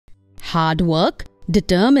Hard work,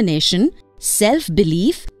 determination, self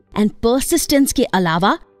belief and persistence के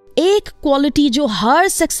अलावा एक क्वालिटी जो हर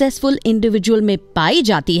सक्सेसफुल इंडिविजुअल में पाई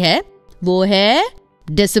जाती है वो है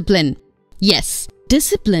discipline. Yes,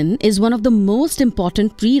 discipline is one of the most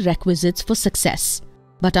important prerequisites for success.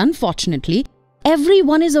 But unfortunately,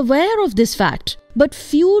 everyone is aware of this fact, but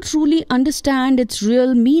few truly understand its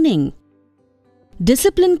real meaning.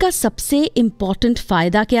 Discipline का सबसे important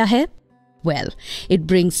फायदा क्या है? Well, it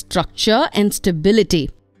brings structure and stability.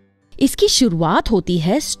 इसकी शुरुआत होती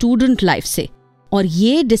है student life से, और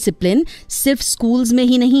ये डिसिप्लिन सिर्फ स्कूल्स में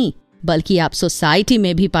ही नहीं बल्कि आप सोसाइटी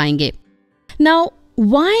में भी पाएंगे. Now,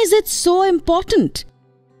 why is it so important?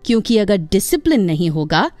 क्योंकि अगर डिसिप्लिन नहीं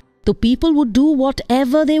होगा तो people would do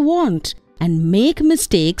whatever they want and make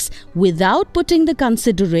mistakes without putting the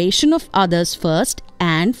consideration of others first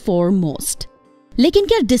and foremost. लेकिन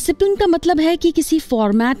क्या डिसिप्लिन का मतलब है कि किसी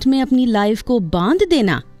फॉर्मेट में अपनी लाइफ को बांध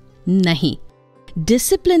देना? नहीं.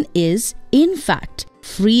 Discipline is, in fact,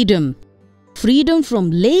 freedom. Freedom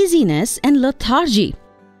from laziness and lethargy.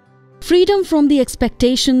 Freedom from the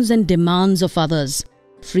expectations and demands of others.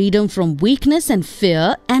 Freedom from weakness and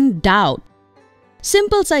fear and doubt.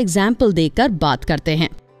 Simple सा एग्जाम्पल देकर बात करते हैं.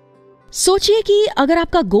 सोचिए कि अगर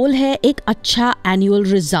आपका गोल है एक अच्छा एनुअल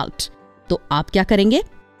रिजल्ट, तो आप क्या करेंगे?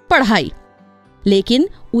 पढ़ाई. लेकिन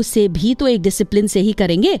उसे भी तो एक डिसिप्लिन से ही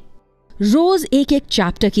करेंगे. रोज एक एक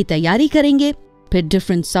चैप्टर की तैयारी करेंगे, फिर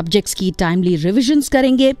डिफरेंट सब्जेक्ट्स की टाइमली रिविजन्स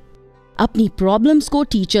करेंगे, अपनी प्रॉब्लम्स को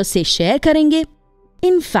टीचर से शेयर करेंगे.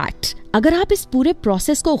 इनफैक्ट अगर आप इस पूरे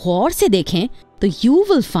प्रोसेस को गौर से देखें तो you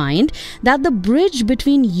will find that the bridge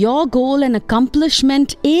between your goal and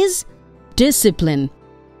accomplishment is discipline.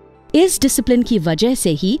 इस डिसिप्लिन की वजह से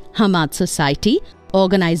ही हम आज सोसाइटी,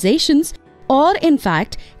 ऑर्गेनाइजेशंस और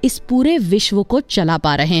इनफैक्ट इस पूरे विश्व को चला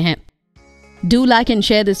पा रहे हैं. Do like and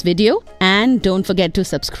share this video and don't forget to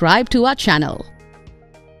subscribe to our channel.